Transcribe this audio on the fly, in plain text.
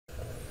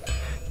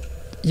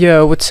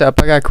Yo, what's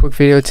up? I got a quick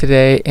video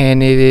today,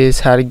 and it is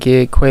how to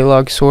get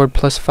Quelaag sword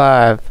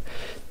 +5.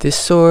 This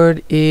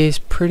sword is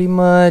pretty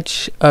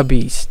much a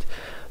beast.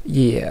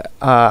 Yeah,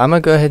 I'm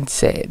gonna go ahead and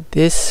say it.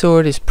 This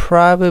sword is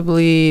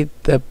probably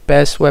the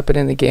best weapon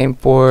in the game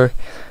for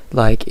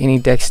like any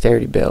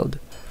dexterity build.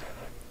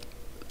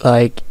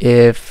 Like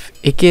if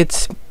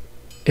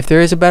there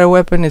is a better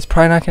weapon, it's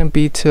probably not gonna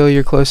be till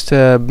you're close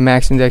to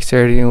maxing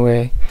dexterity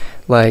anyway,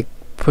 like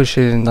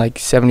pushing like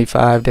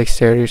 75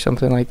 dexterity or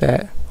something like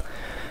that.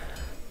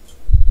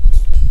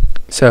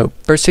 So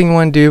first thing you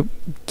want to do,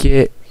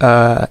 get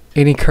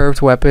any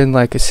curved weapon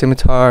like a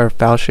scimitar or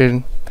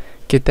falchion,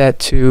 get that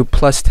to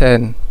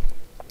 +10,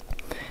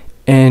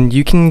 and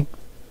you can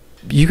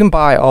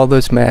buy all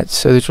those mats,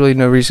 so there's really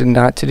no reason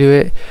not to do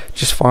it.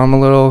 Just farm a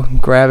little,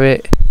 grab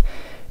it,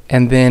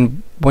 and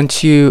then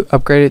once you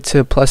upgrade it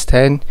to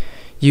 +10,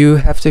 you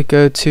have to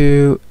go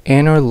to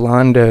Anor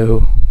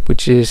Londo,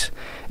 which is,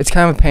 it's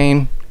kind of a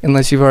pain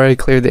unless you've already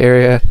cleared the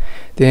area.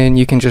 Then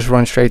you can just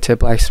run straight to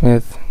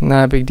blacksmith.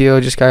 Not a big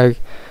deal, just gotta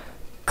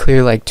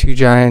clear like 2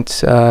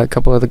 giants, a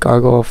couple of the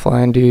gargoyle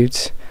flying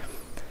dudes.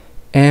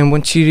 And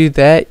once you do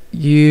that,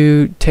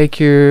 you take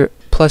your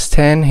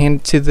 +10,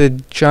 hand it to the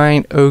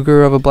giant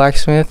ogre of a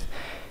blacksmith,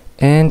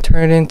 and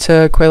turn it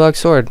into Quelaag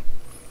sword.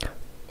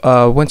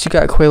 Once you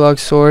got Quelaag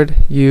sword,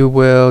 you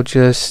will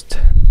just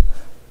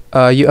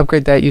you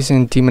upgrade that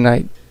using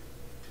demonite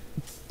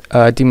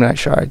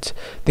shards.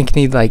 I think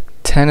you need like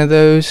 10 of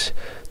those.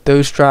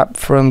 Those drop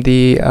from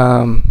the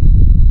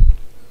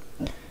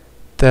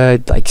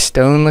like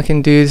stone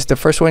looking dudes. The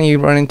first one you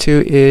run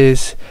into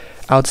is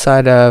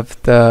outside of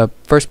the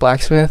first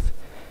blacksmith,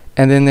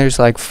 and then there's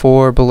like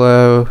 4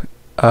 below,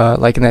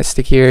 like in that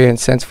sticky area in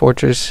Sense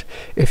Fortress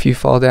if you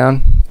fall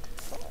down.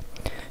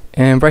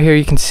 And right here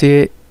you can see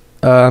it.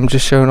 I'm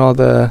just showing all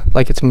the,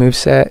 like, it's a move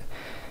set,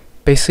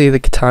 basically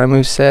the katana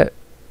move set.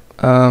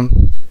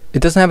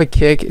 It doesn't have a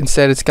kick,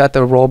 instead it's got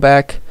the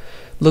rollback.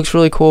 Looks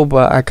really cool,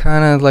 but I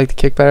kind of like the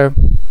kick better.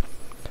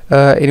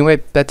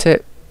 Anyway, that's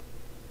it.